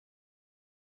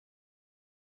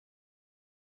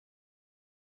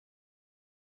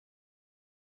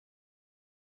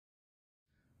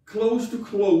close to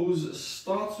close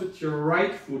starts with your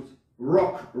right foot,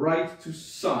 rock right to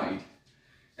side.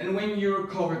 And when you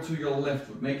recover to your left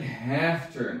foot, make a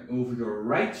half turn over your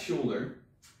right shoulder,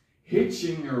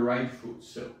 hitching your right foot.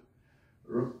 So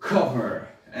recover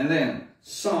and then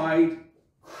side,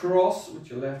 cross with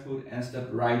your left foot and step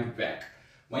right back.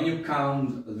 When you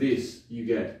count this, you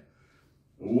get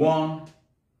 1,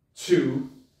 2,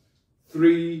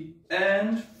 3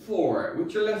 and 4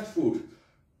 with your left foot.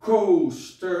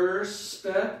 Coaster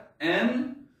step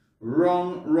and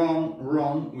run, run,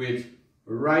 run with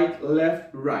right,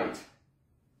 left, right.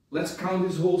 Let's count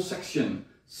this whole section.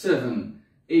 7,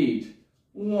 8,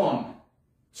 1,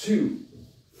 2,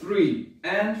 3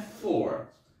 and 4,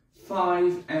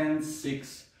 5 and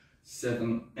 6,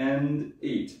 7 and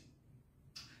 8.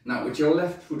 Now with your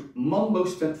left foot, mambo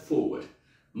step forward.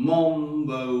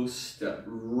 Mambo step,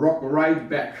 rock right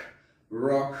back,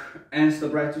 rock and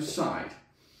step right to side.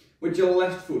 With your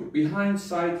left foot, behind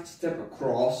side, step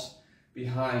across,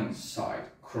 behind side,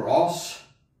 cross.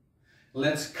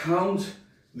 Let's count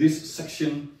this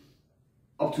section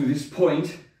up to this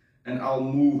point and I'll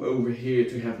move over here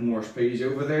to have more space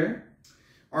over there.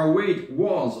 Our weight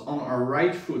was on our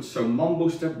right foot, so mambo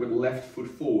step with left foot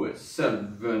forward.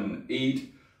 7,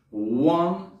 8,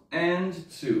 1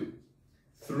 and 2,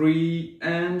 3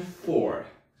 and 4,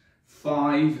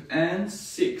 5 and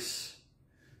 6.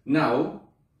 Now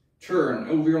turn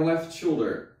over your left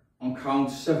shoulder on count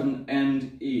 7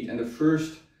 and 8, and the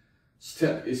first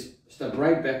step is step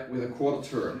right back with a quarter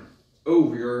turn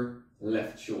over your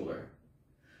left shoulder.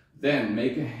 Then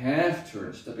make a half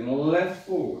turn, stepping left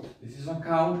forward. This is on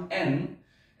count N,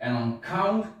 and on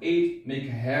count 8 make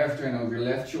a half turn over your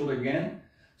left shoulder again,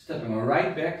 stepping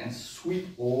right back and sweep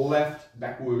left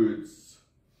backwards.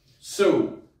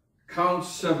 So count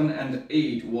 7 and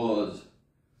 8 was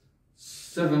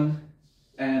 7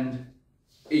 and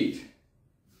 8.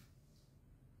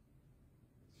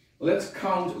 Let's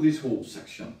count this whole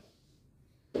section.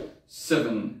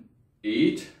 7,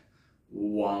 8,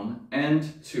 1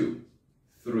 and 2,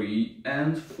 3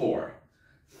 and 4,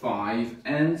 5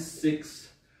 and 6,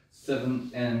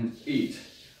 7 and 8.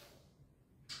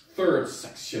 Third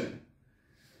section.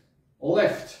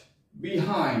 Left,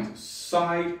 behind,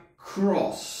 side,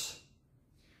 cross.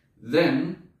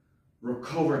 Then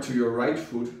recover to your right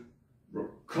foot,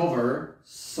 recover,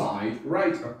 side,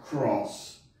 right,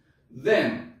 across.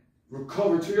 Then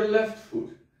recover to your left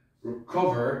foot,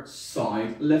 recover,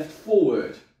 side, left,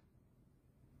 forward.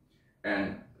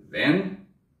 And then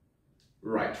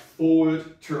right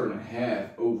forward, turn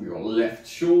half over your left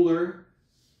shoulder.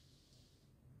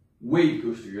 Weight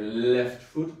goes to your left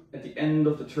foot at the end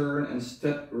of the turn and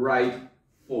step right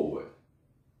forward.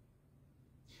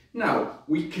 Now,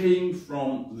 we came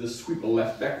from the sweep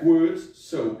left backwards,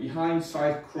 so behind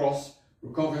side cross,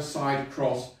 recover side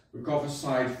cross, recover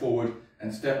side forward,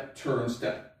 and step, turn,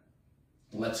 step.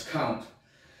 Let's count.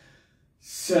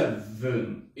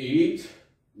 7, 8,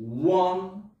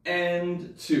 1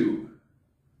 and 2,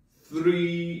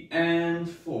 3 and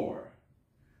 4,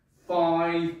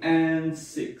 5 and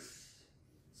 6,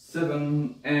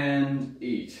 7 and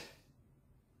 8.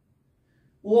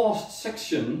 Last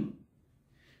section.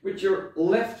 With your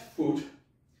left foot,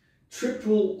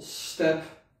 triple step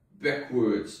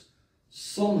backwards,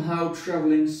 somehow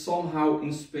traveling, somehow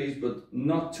in space, but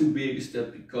not too big a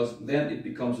step, because then it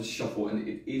becomes a shuffle and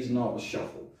it is not a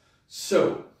shuffle.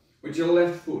 So, with your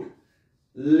left foot,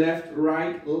 left,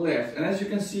 right, left, and as you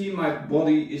can see, my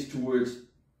body is towards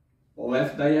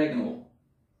left diagonal.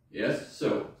 Yes,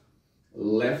 so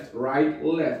left, right,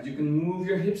 left. You can move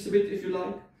your hips a bit if you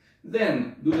like.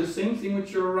 Then do the same thing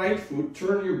with your right foot,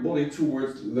 turn your body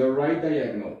towards the right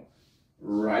diagonal.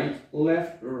 Right,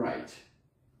 left, right.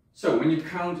 So when you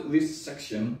count this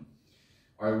section,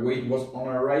 our weight was on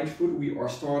our right foot, we are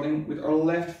starting with our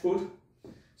left foot.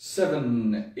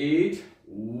 7, 8,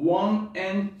 1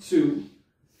 and 2,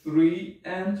 3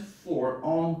 and 4.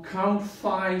 On count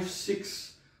 5,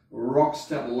 6, rock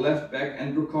step left back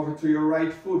and recover to your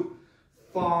right foot.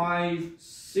 5,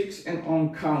 6 and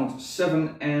on count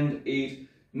 7 and 8,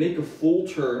 make a full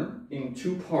turn in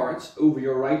 2 parts over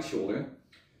your right shoulder.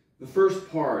 The first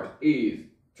part is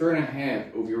turn a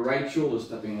half over your right shoulder,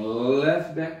 stepping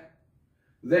left back.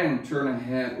 Then turn a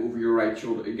half over your right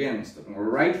shoulder again, stepping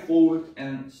right forward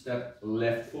and step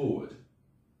left forward.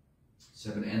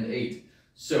 7 and 8.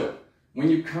 So when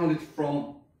you count it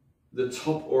from the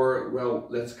top, or well,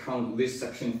 let's count this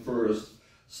section first,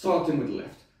 starting with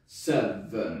left.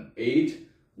 7, 8,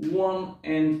 1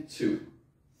 and 2,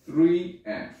 3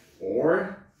 and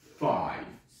 4, 5,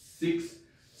 6,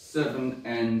 7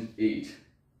 and 8.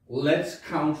 Let's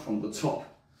count from the top.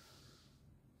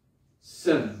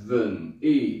 7,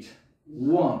 8,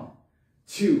 1,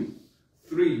 2,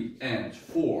 3 and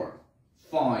 4,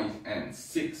 5 and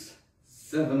 6,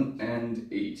 7 and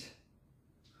 8.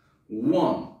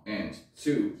 1 and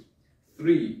 2,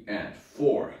 3 and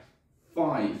 4,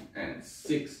 5 and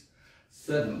 6,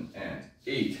 7 and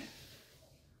 8.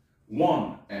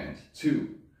 1 and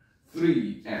 2,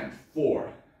 3 and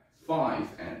 4, 5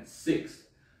 and 6,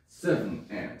 7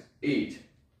 and 8.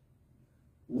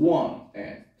 1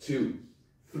 and 2,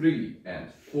 3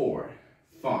 and 4,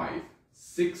 5,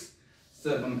 6,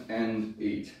 7 and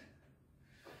 8.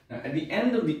 Now at the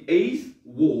end of the 8th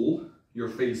wall, you're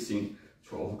facing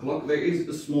 12 o'clock, there is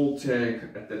a small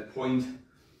tag at that point.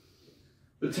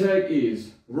 The tag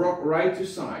is rock right to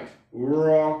side,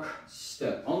 rock,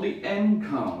 step. On the end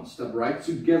count, step right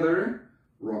together,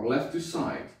 rock left to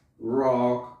side,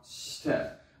 rock,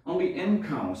 step. On the end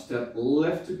count, step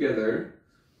left together,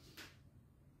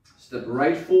 step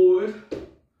right forward,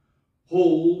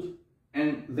 hold,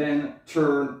 and then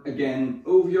turn again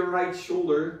over your right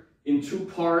shoulder in 2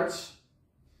 parts.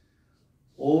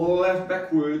 Left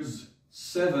backwards,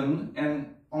 7,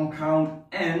 and on count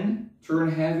N, turn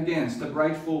half again, step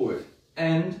right forward,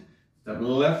 and step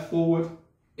left forward,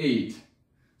 8.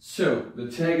 So the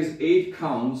tag is 8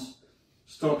 counts,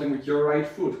 starting with your right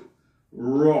foot.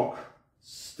 Rock,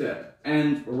 step,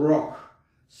 and rock,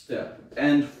 step,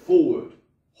 and forward,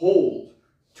 hold,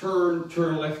 turn,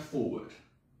 turn left forward.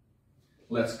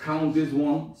 Let's count this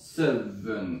one.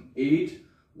 7, 8,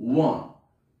 1,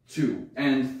 2,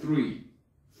 and 3,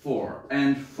 4,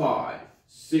 and 5,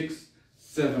 6,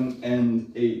 7,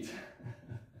 and 8.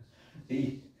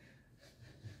 Hey.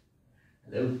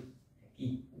 Hallo.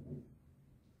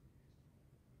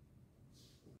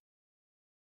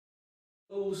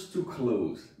 Close to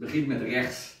close. Begint met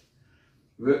rechts.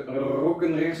 We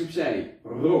rokken rechts opzij.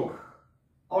 Rock.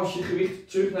 Als je gewicht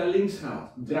terug naar links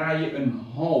gaat, draai je een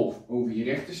half over je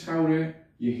rechter schouder.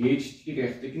 Je hitcht je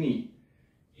rechterknie.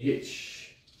 Hitch.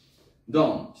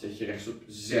 Dan zet je rechts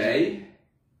opzij.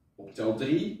 Op tel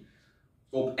 3.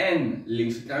 Op N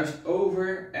links gekruist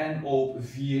over. En op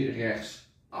 4 rechts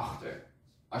achter.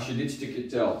 Als je dit stukje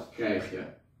telt, krijg je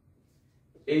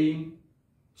 1,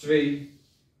 2,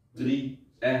 3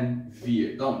 en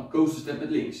 4. Dan coaster step met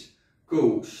links.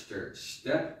 Coaster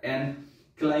step en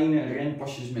kleine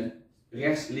renpasjes met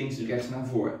rechts, links, rechts naar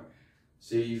voren.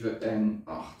 7 en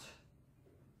 8.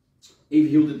 Even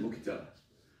heel dit blokje tellen.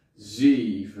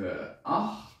 7,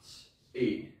 8,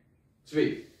 1,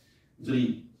 2,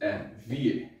 3 en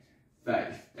 4,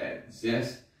 5 en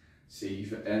 6,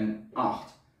 7 en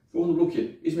 8. Volgende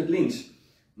blokje is met links.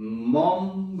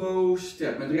 Mambo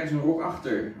step. Met rechts een rock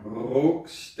achter. Rock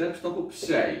step, stap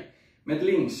opzij. Met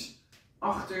links.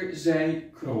 Achter, zij,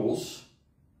 cross.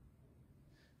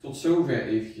 Tot zover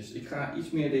eventjes. Ik ga iets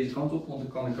meer deze kant op, want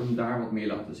dan kan ik hem daar wat meer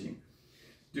laten zien.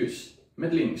 Dus,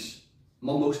 met links.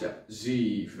 Mambo step.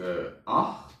 7,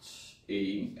 8,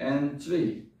 1 en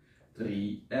 2,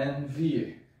 3 en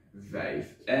 4,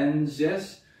 5 en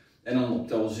 6. En dan op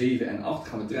tel 7 en 8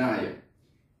 gaan we draaien.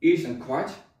 Eerst een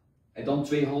kwart en dan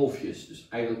 2 halfjes. Dus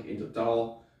eigenlijk in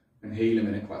totaal een hele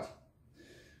met een kwart.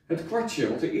 Het kwartje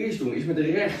wat we eerst doen is met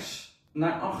rechts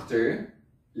naar achter,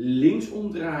 links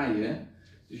omdraaien.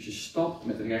 Dus je stapt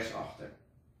met rechts achter.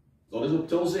 Dat is op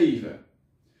tel 7.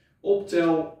 Op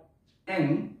tel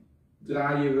N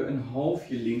draaien we een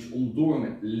halfje links omdoor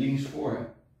met links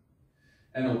voor.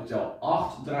 En op tel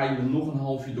 8 draaien we nog een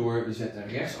halfje door. We zetten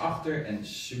rechts achter en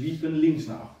sweepen links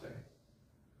naar achter.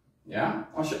 Ja?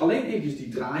 Als je alleen eventjes die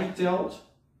draai telt.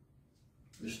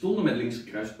 We stonden met links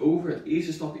gekruist over. Het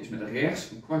eerste stapje is met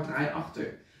rechts een kwart draai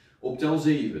achter. Op tel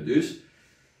 7. Dus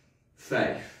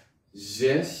 5,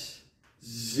 6,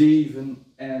 7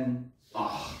 en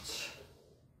 8.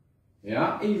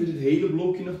 Ja, even dit hele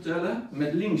blokje nog tellen.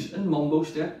 Met links een mambo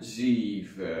step.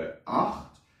 7,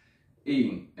 8,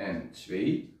 1 en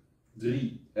 2,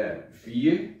 3 en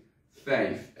 4,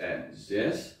 5 en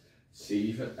 6,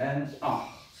 7 en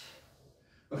 8.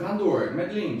 We gaan door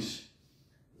met links.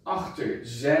 Achter,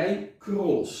 zij,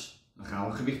 cross. Dan gaan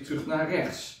we gewicht terug naar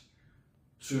rechts.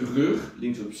 Terug,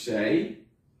 links opzij,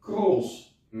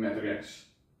 cross met rechts.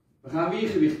 We gaan weer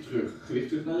gewicht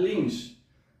terug naar links.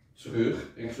 Terug,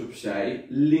 rechts opzij,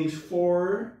 links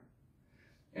voor.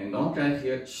 En dan krijg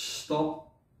je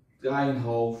stap, draai een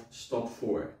half, stap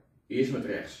voor. Eerst met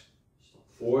rechts. Stap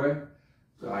voor,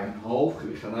 draai een half,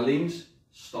 gewicht gaat naar links,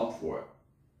 stap voor.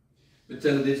 We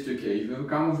tellen dit stukje even. We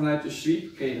kwamen vanuit de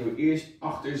sweep, kregen we eerst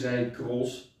achter, zij,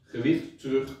 cross, gewicht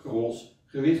terug, cross,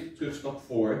 gewicht terug, stap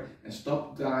voor en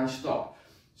stap, draai, stap.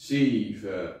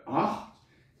 7, 8,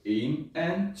 1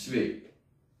 en 2,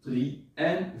 3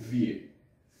 en 4,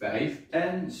 5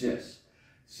 en 6,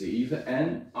 7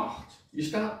 en 8. Je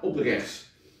staat op rechts.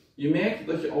 Je merkt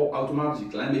dat je al automatisch een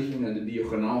klein beetje naar de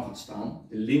diagonaal gaat staan,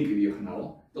 de linker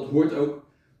diagonaal. Dat hoort ook.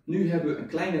 Nu hebben we een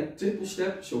kleine triple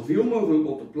step, zoveel mogelijk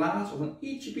op de plaats of een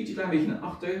ietsje klein beetje naar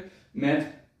achter met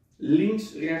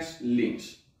links, rechts,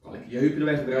 links. Kan ik je heupen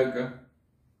erbij gebruiken.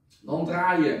 Dan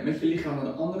draai je met je lichaam naar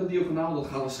de andere diagonaal. Dat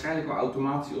gaat waarschijnlijk wel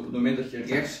automatisch op het moment dat je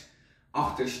rechts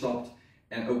achter stapt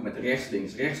en ook met rechts,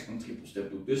 links, rechts een triple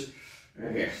step doet. Dus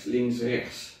rechts, links,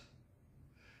 rechts.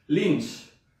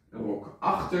 Links, rok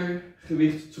achter,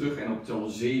 gewicht terug en op tel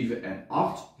 7 en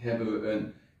 8 hebben we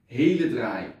een hele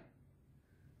draai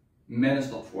met een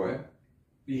stap voor.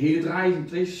 Die hele draai is in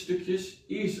 2 stukjes.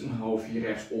 Eerst een halfje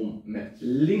rechtsom met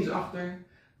links achter,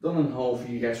 dan een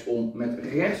halfje rechtsom met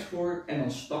rechts voor en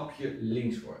dan stapje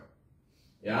links voor.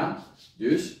 Ja,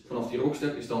 dus vanaf die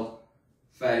rockstep is dat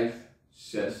 5,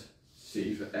 6,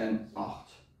 7 en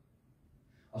 8.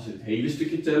 Als we het hele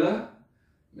stukje tellen,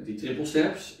 met die triple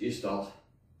steps, is dat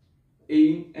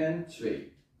 1 en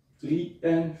 2, 3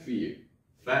 en 4,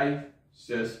 5,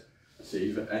 6,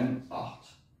 7 en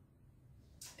 8.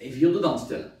 Even heel de dans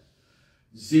tellen.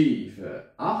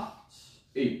 7, 8,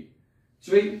 1,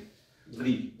 2,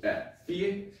 3 en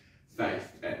 4,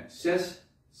 5 en 6,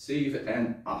 7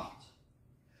 en 8.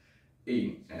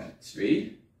 1 en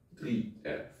 2, 3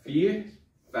 en 4,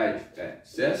 5 en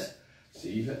 6,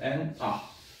 7 en 8.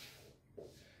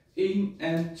 1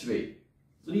 en 2,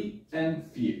 3 en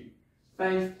 4,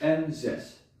 5 en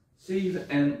 6, 7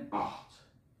 en 8.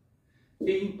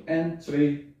 1 en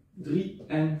 2, 3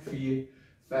 en 4,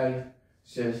 5,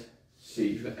 6,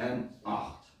 7 en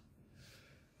 8.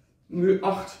 Nu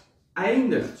 8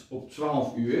 eindigt op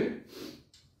 12 uur.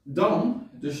 Dan,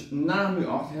 dus na nu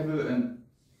 8, hebben we een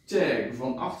tag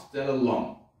van 8 tellen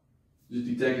lang. Dus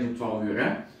die tag is op 12 uur.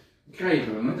 Hè? Dan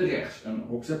krijgen we met rechts een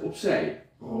rockstep opzij.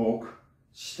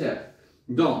 Rockstep.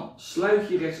 Dan sluit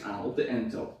je rechts aan op de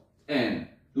endtal. En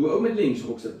doen we ook met links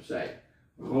rockstep opzij.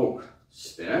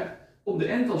 Rockstep. Op de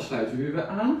endtal sluiten we weer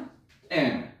aan.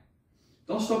 En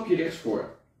dan stap je rechts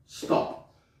voor. Stap.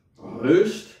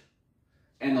 Rust.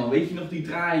 En dan weet je nog die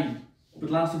draai op het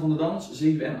laatste van de dans.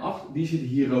 7 en 8. Die zit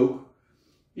hier ook.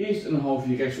 Eerst een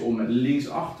halfje rechtsom met links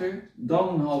achter.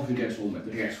 Dan een halfje rechtsom met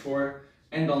rechts voor.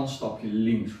 En dan stap je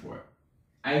links voor.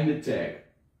 Einde tag.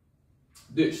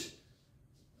 Dus.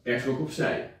 Rechtsrok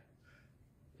opzij.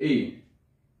 1,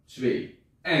 2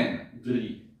 en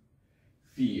 3,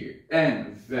 4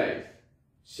 en 5,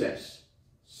 6,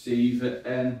 7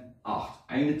 en 8.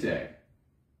 Einde tag.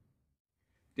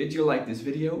 Did you like this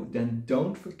video? Then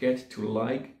don't forget to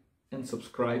like and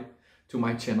subscribe to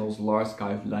my channels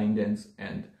LarsKuifLineDance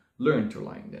and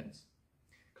Learn2LineDance.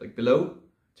 Click below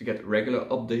to get regular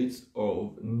updates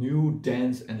of new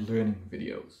dance and learning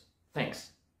videos.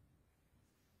 Thanks!